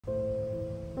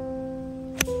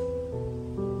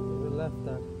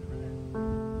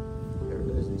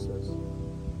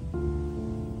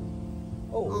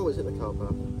always hit the car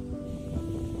path.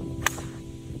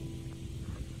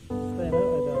 Staying out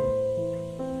there, Dan.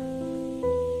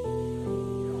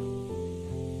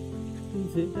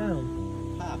 Squeeze it down.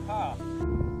 Path.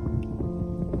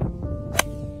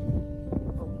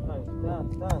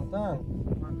 Down.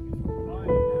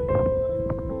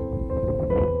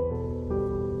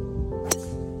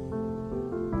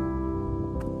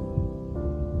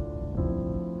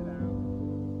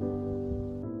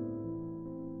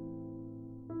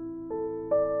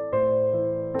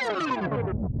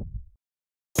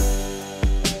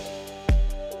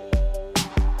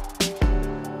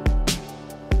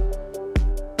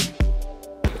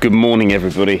 Good morning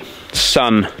everybody.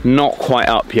 Sun not quite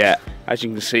up yet. As you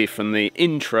can see from the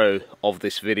intro of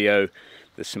this video,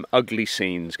 there's some ugly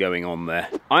scenes going on there.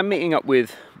 I'm meeting up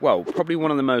with, well, probably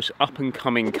one of the most up and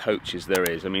coming coaches there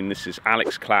is. I mean, this is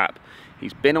Alex Clapp.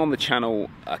 He's been on the channel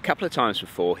a couple of times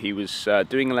before. He was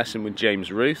doing a lesson with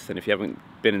James Ruth, and if you haven't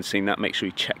been and seen that, make sure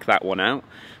you check that one out.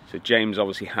 So James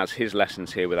obviously has his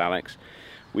lessons here with Alex.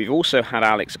 We've also had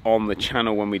Alex on the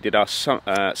channel when we did our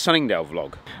Sunningdale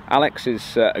vlog. Alex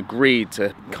has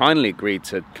kindly agreed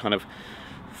to kind of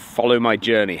follow my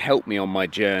journey, help me on my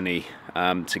journey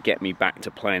to get me back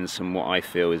to playing some what I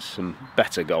feel is some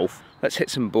better golf. Let's hit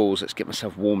some balls, let's get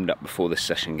myself warmed up before this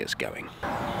session gets going.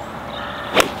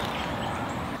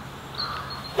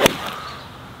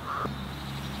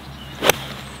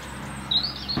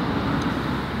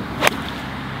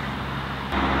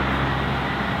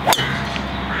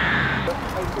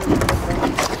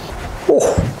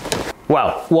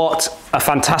 Well, what a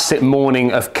fantastic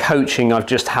morning of coaching I've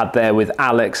just had there with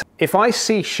Alex. If I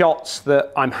see shots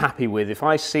that I'm happy with, if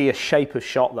I see a shape of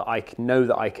shot that I know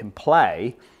that I can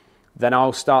play, then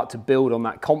I'll start to build on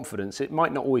that confidence. It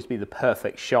might not always be the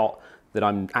perfect shot that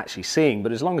I'm actually seeing,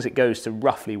 but as long as it goes to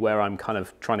roughly where I'm kind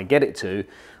of trying to get it to,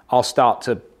 I'll start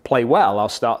to play well. I'll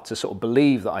start to sort of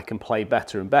believe that I can play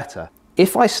better and better.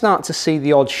 If I start to see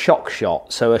the odd shock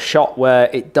shot, so a shot where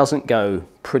it doesn't go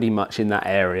pretty much in that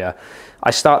area,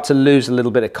 I start to lose a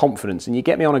little bit of confidence. And you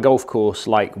get me on a golf course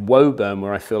like Woburn,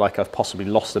 where I feel like I've possibly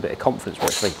lost a bit of confidence, where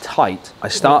it's very tight. I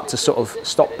start to sort of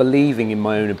stop believing in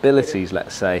my own abilities,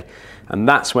 let's say, and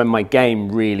that's when my game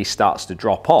really starts to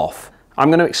drop off. I'm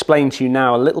going to explain to you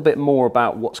now a little bit more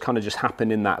about what's kind of just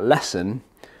happened in that lesson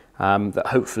that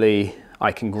hopefully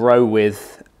I can grow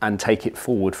with and take it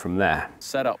forward from there.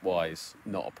 Setup wise,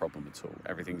 not a problem at all.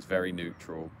 Everything's very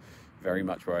neutral, very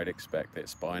much where I'd expect it.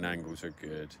 Spine angles are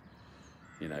good,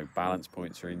 you know, balance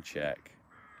points are in check.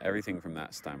 Everything from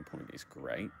that standpoint is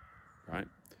great, right?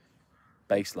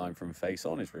 Baseline from face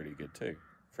on is really good too.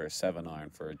 For a 7-iron,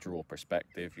 for a draw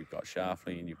perspective, you've got shaft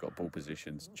lean, you've got ball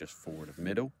positions just forward of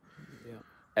middle. Yeah.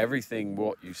 Everything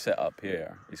what you set up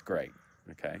here is great,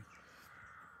 okay?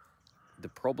 The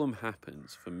problem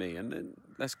happens for me, and then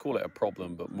let's call it a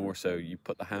problem, but more so you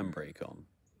put the handbrake on,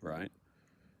 right?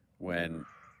 When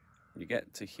you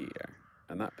get to here,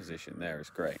 and that position there is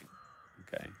great,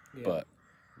 okay? Yeah. But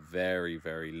very,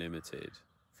 very limited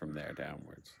from there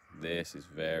downwards. This is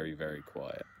very, very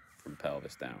quiet from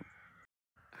pelvis down.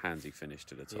 Handsy finish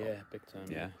to the top. Yeah, big time.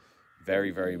 Yeah. Very,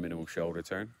 very minimal shoulder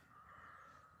turn.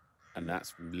 And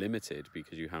that's limited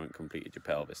because you haven't completed your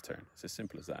pelvis turn. It's as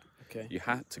simple as that. Okay. You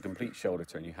have to complete shoulder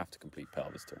turn, you have to complete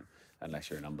pelvis turn, unless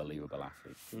you're an unbelievable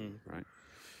athlete, right?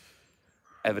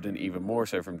 Evident even more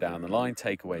so from down the line,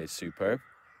 takeaway is superb.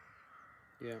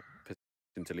 Yeah.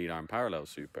 Position to lead arm parallel,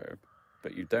 superb.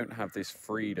 But you don't have this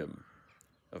freedom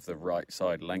of the right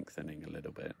side lengthening a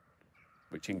little bit,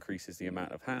 which increases the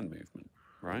amount of hand movement,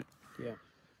 right? Yeah.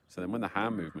 So then when the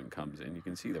hand movement comes in, you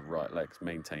can see the right legs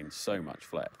maintain so much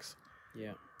flex.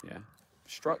 Yeah. Yeah.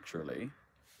 Structurally,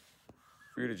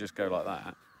 if you were to just go like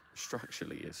that,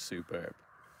 structurally is superb.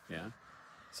 Yeah.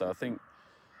 So I think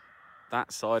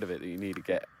that side of it that you need to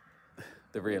get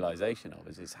the realization of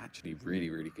is it's actually really,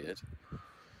 really good.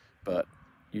 But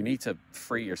you need to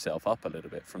free yourself up a little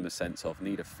bit from the sense of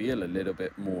need to feel a little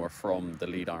bit more from the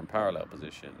lead arm parallel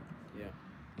position. Yeah.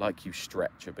 Like you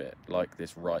stretch a bit, like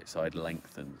this right side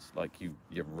lengthens, like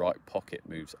your right pocket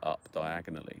moves up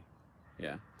diagonally.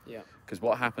 Yeah. Yeah. Because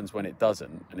what happens when it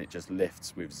doesn't and it just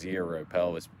lifts with zero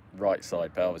pelvis, right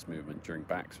side pelvis movement during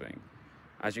backswing,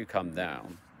 as you come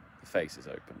down, the face is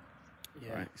open.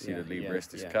 Yeah. Right? See the lead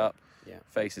wrist is cut. Yeah.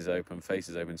 Face is open,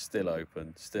 still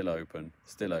open, still open,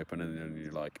 still open, and then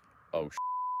you're like, oh,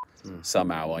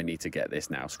 somehow I need to get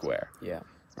this now square. Yeah.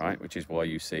 Right? Which is why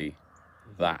you see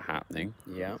that happening.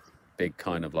 Yeah. Big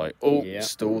kind of like, oh, yeah.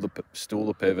 stall the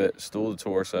pivot, stall the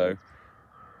torso.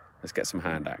 Let's get some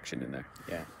hand action in there.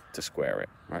 Yeah. To square it.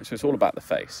 Right. So it's all about the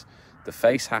face. The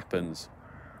face happens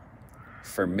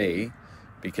for me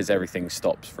because everything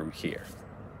stops from here.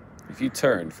 If you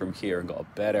turned from here and got a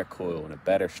better coil and a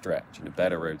better stretch and a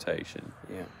better rotation,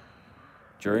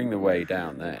 during the way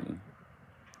down then,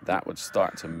 that would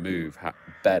start to move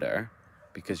better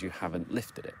because you haven't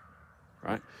lifted it,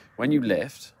 right? When you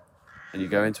lift and you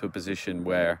go into a position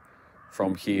where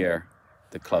from here,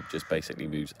 the club just basically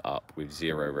moves up with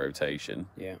zero rotation,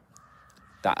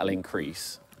 that'll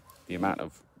increase the amount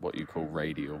of what you call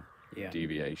radial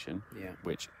deviation,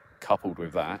 which coupled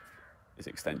with that is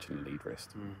extension of lead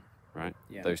wrist, right?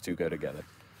 Those two go together.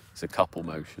 It's a couple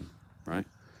motion, right?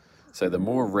 So the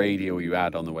more radial you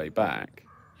add on the way back,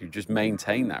 you just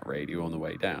maintain that radial on the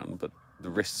way down, but the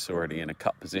wrist's already in a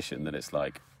cut position that it's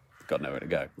like, got nowhere to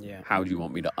go. How do you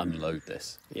want me to unload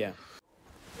this?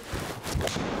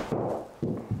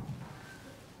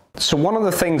 So one of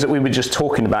the things that we were just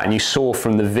talking about, and you saw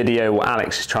from the video what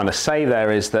Alex is trying to say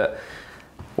there, is that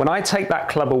when I take that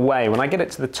club away, when I get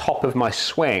it to the top of my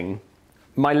swing,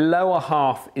 my lower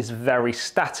half is very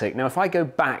static. Now, if I go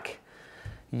back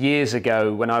years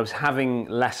ago when I was having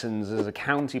lessons as a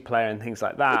county player and things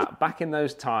like that, back in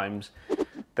those times,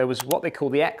 there was what they call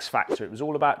the X factor. It was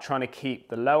all about trying to keep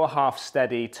the lower half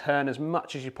steady, turn as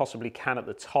much as you possibly can at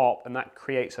the top, and that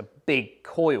creates a big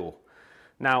coil.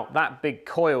 Now, that big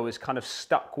coil is kind of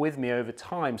stuck with me over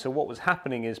time. So what was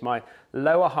happening is my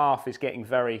lower half is getting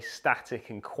very static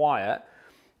and quiet,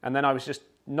 and then I was just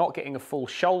not getting a full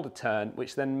shoulder turn,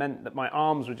 which then meant that my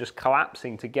arms were just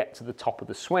collapsing to get to the top of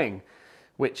the swing,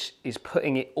 which is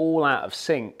putting it all out of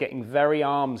sync, getting very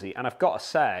armsy. And I've got to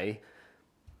say,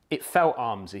 it felt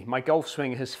armsy. My golf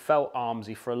swing has felt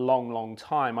armsy for a long, long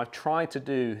time. I've tried to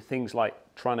do things like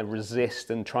trying to resist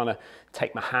and trying to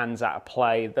take my hands out of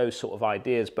play, those sort of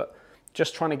ideas, but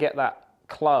just trying to get that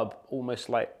club almost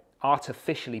like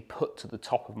artificially put to the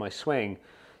top of my swing,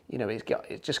 you know,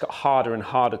 it just got harder and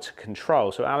harder to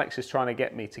control. So Alex is trying to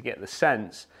get me to get the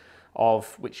sense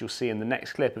of, which you'll see in the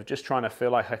next clip, of just trying to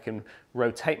feel like I can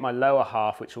rotate my lower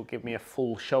half, which will give me a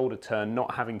full shoulder turn,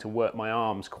 not having to work my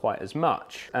arms quite as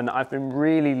much. And I've been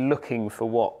really looking for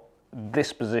what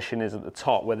this position is at the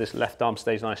top, where this left arm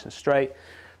stays nice and straight,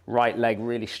 right leg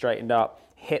really straightened up,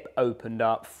 hip opened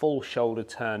up, full shoulder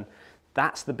turn.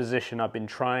 That's the position I've been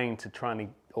trying to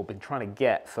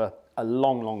get for a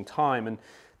long, long time. And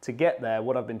to get there,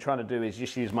 what I've been trying to do is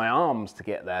just use my arms to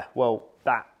get there. Well,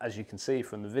 that, as you can see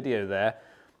from the video there,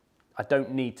 I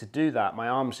don't need to do that. My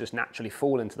arms just naturally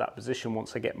fall into that position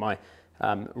once I get my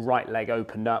right leg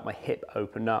opened up, my hip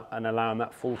opened up, and allowing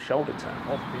that full shoulder turn.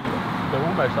 So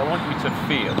almost, I want you to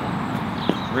feel,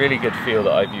 really good feel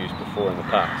that I've used before in the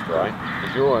past, right?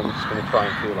 Because I'm just going to try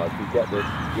and feel like you get this,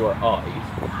 your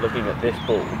eyes looking at this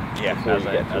ball before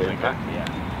you get to impact.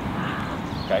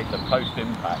 Okay, so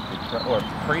post-impact, or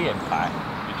pre-impact,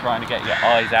 you're trying to get your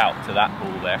eyes out to that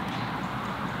ball there.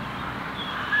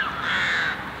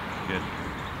 Good.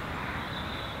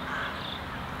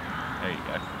 There you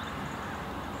go.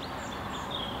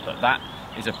 But that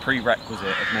is a prerequisite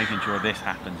of making sure this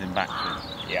happens in backswing.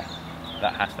 Yeah.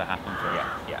 That has to happen for you.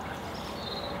 Yeah.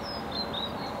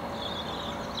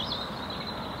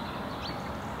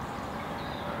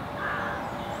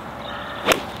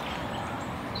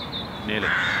 Nearly.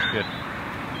 Good.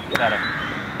 Better.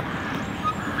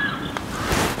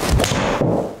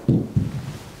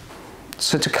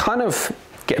 So to kind of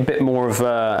get a bit more of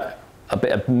a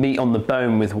bit of meat on the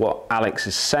bone with what Alex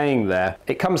is saying there,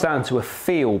 it comes down to a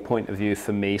feel point of view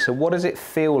for me. So what does it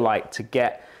feel like to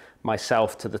get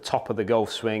myself to the top of the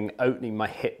golf swing, opening my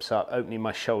hips up, opening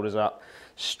my shoulders up,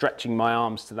 stretching my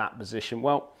arms to that position?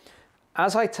 Well,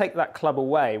 as I take that club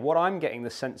away, what I'm getting the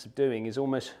sense of doing is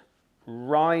almost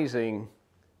rising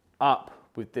up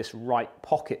with this right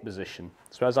pocket position.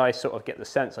 So as I sort of get the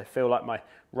sense, I feel like my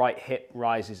right hip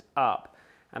rises up,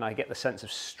 and I get the sense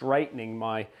of straightening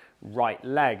my right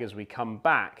leg as we come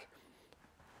back.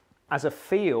 As a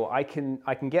feel, I can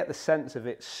get the sense of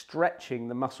it stretching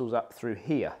the muscles up through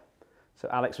here. So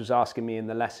Alex was asking me in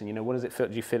the lesson, you know, what does it feel?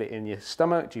 Do you feel it in your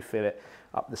stomach? Do you feel it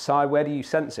up the side? Where do you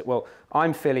sense it? Well,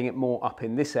 I'm feeling it more up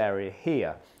in this area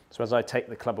here. So as I take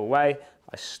the club away,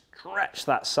 I stretch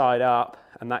that side up,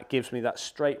 and that gives me that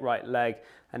straight right leg,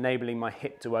 enabling my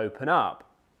hip to open up.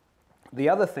 The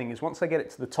other thing is, once I get it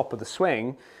to the top of the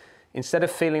swing, instead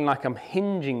of feeling like I'm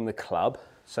hinging the club,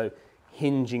 so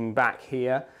hinging back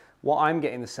here, what I'm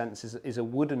getting the sense is a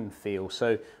wooden feel.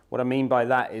 So what I mean by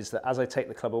that is that as I take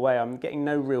the club away, I'm getting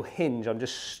no real hinge. I'm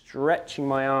just stretching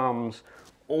my arms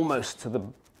almost to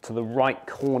the right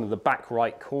corner, the back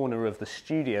right corner of the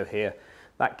studio here.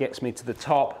 That gets me to the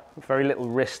top, very little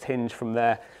wrist hinge from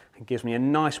there, and gives me a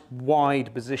nice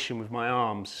wide position with my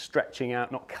arms stretching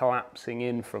out, not collapsing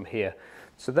in from here.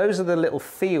 So those are the little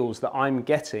feels that I'm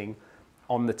getting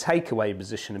on the takeaway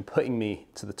position and putting me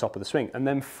to the top of the swing. And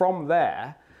then from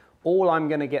there, all I'm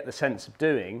going to get the sense of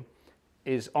doing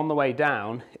is on the way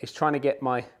down is trying to get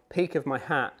my peak of my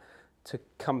hat to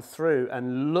come through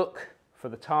and look for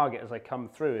the target as I come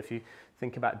through. If you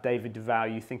think about David Duval,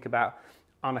 you think about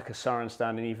Annika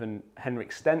Sorenstam and even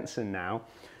Hendriksen now,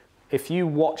 if you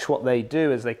watch what they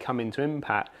do as they come into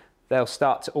impact, they'll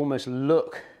start to almost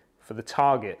look for the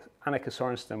target. Annika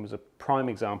Sorenstam was a prime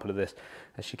example of this,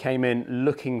 as she came in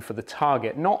looking for the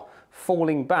target, not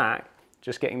falling back,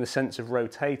 just getting the sense of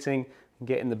rotating and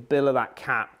getting the bill of that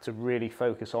cap to really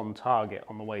focus on target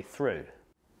on the way through.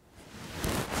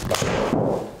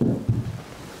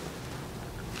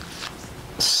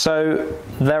 So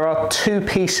there are two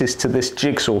pieces to this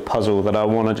jigsaw puzzle that I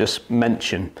want to just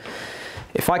mention.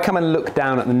 If I come and look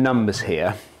down at the numbers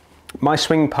here, my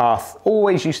swing path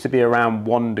always used to be around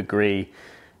 1 degree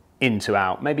into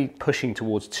out, maybe pushing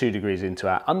towards 2 degrees into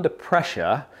out. Under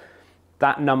pressure,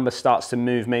 that number starts to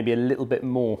move maybe a little bit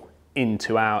more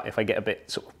into out. If I get a bit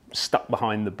sort of stuck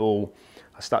behind the ball,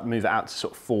 I start to move it out to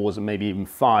sort of 4s and maybe even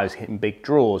 5s, hitting big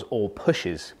draws or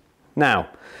pushes. Now,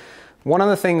 one of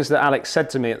the things that Alex said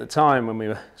to me at the time when we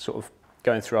were sort of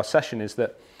going through our session is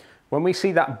that when we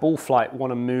see that ball flight want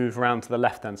to move around to the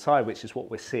left-hand side, which is what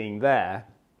we're seeing there,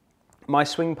 my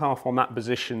swing path on that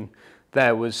position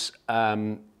there was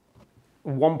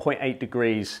 1.8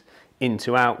 degrees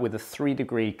into out with a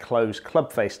 3-degree closed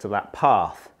club face to that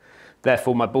path.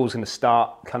 Therefore, my ball's going to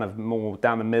start kind of more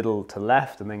down the middle to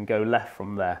left and then go left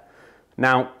from there.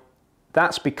 Now,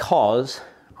 that's because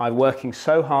I'm working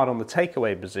so hard on the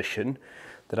takeaway position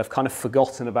that I've kind of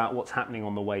forgotten about what's happening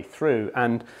on the way through.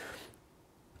 And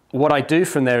what I do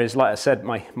from there is, like I said,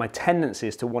 my tendency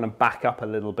is to want to back up a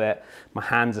little bit. My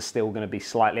hands are still going to be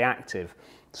slightly active.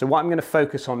 So what I'm going to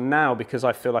focus on now, because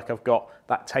I feel like I've got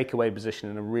that takeaway position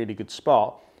in a really good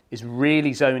spot, is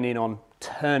really zone in on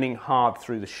turning hard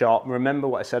through the shot. Remember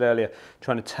what I said earlier,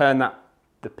 trying to turn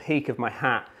the peak of my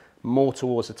hat more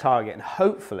towards the target, and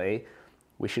hopefully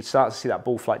we should start to see that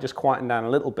ball flight just quieten down a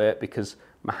little bit because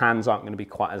my hands aren't going to be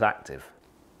quite as active.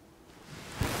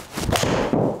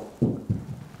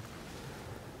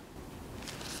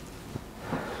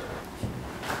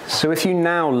 So if you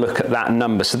now look at that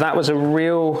number, so that was a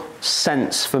real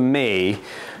sense for me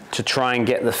to try and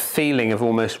get the feeling of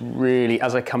almost really,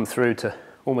 as I come through, to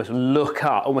almost look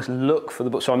up, almost look for the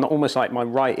ball. So I'm not almost like my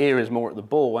right ear is more at the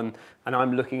ball and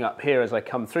I'm looking up here as I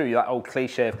come through. That old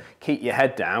cliche of keep your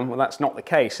head down. Well, that's not the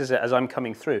case, is it, as I'm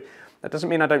coming through? That doesn't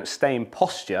mean I don't stay in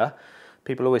posture.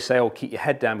 People always say, oh, keep your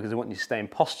head down because they want you to stay in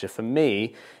posture. For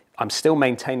me, I'm still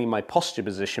maintaining my posture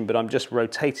position, but I'm just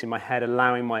rotating my head,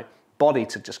 allowing my body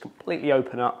to just completely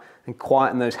open up and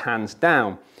quieten those hands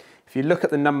down. If you look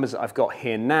at the numbers that I've got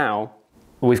here now,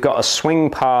 we've got a swing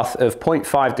path of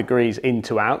 0.5 degrees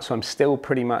into out, so I'm still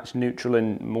pretty much neutral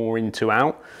and more into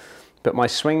out. But my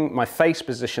face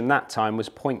position that time was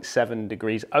 0.7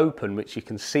 degrees open, which you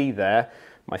can see there.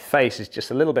 My face is just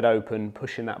a little bit open,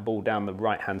 pushing that ball down the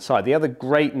right-hand side. The other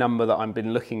great number that I've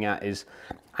been looking at is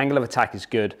angle of attack is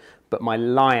good, but my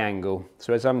lie angle.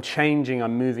 So as I'm changing,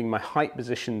 I'm moving my height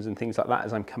positions and things like that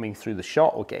as I'm coming through the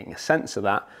shot or getting a sense of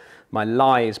that, my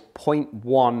lie is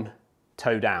 0.1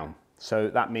 toe down. So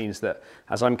that means that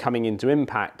as I'm coming into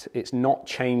impact, it's not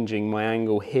changing my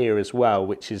angle here as well,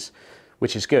 which is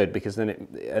good because then it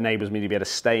enables me to be able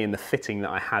to stay in the fitting that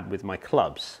I had with my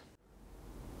clubs.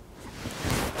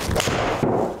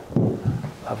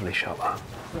 Lovely shot, that.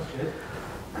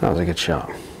 That was a good shot.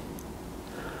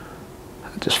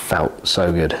 It just felt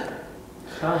so good.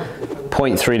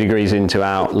 0.3 degrees into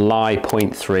out, lie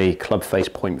 0.3, club face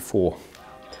 0.4.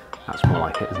 That's more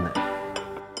like it, isn't it?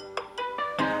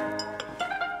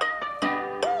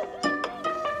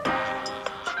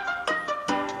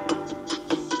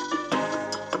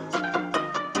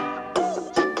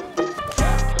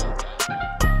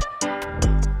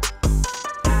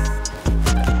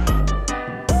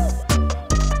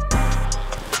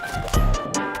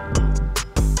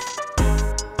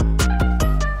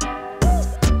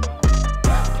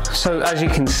 So as you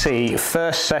can see,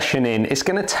 first session in, it's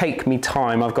going to take me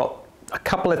time. I've got a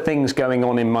couple of things going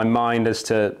on in my mind as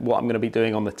to what I'm going to be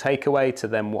doing on the takeaway to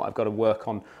then what I've got to work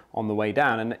on the way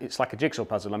down. And it's like a jigsaw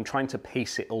puzzle. I'm trying to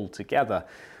piece it all together.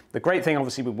 The great thing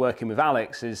obviously with working with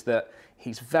Alex is that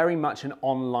he's very much an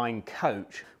online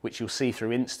coach, which you'll see through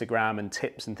Instagram and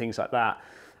tips and things like that.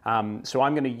 So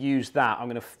I'm going to use that. I'm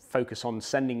going to focus on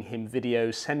sending him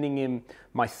videos, sending him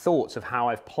my thoughts of how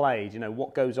I've played, you know,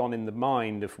 what goes on in the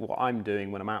mind of what I'm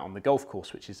doing when I'm out on the golf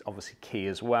course, which is obviously key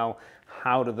as well.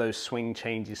 How do those swing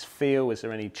changes feel? Is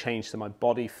there any change to my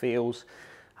body feels?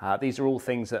 These are all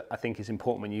things that I think is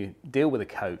important when you deal with a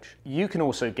coach. You can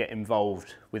also get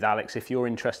involved with Alex if you're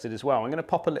interested as well. I'm going to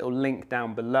pop a little link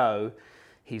down below.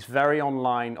 He's very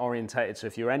online orientated, so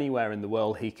if you're anywhere in the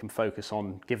world, he can focus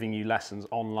on giving you lessons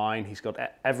online. He's got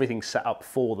everything set up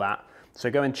for that.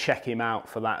 So go and check him out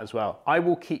for that as well. I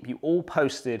will keep you all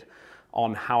posted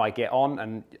on how I get on,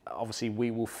 and obviously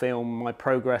we will film my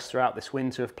progress throughout this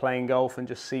winter of playing golf and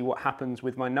just see what happens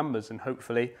with my numbers, and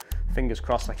hopefully, fingers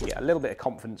crossed, I can get a little bit of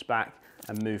confidence back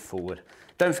and move forward.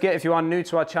 Don't forget, if you are new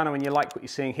to our channel and you like what you're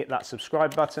seeing, hit that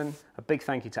subscribe button. A big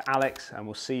thank you to Alex, and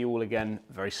we'll see you all again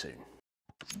very soon.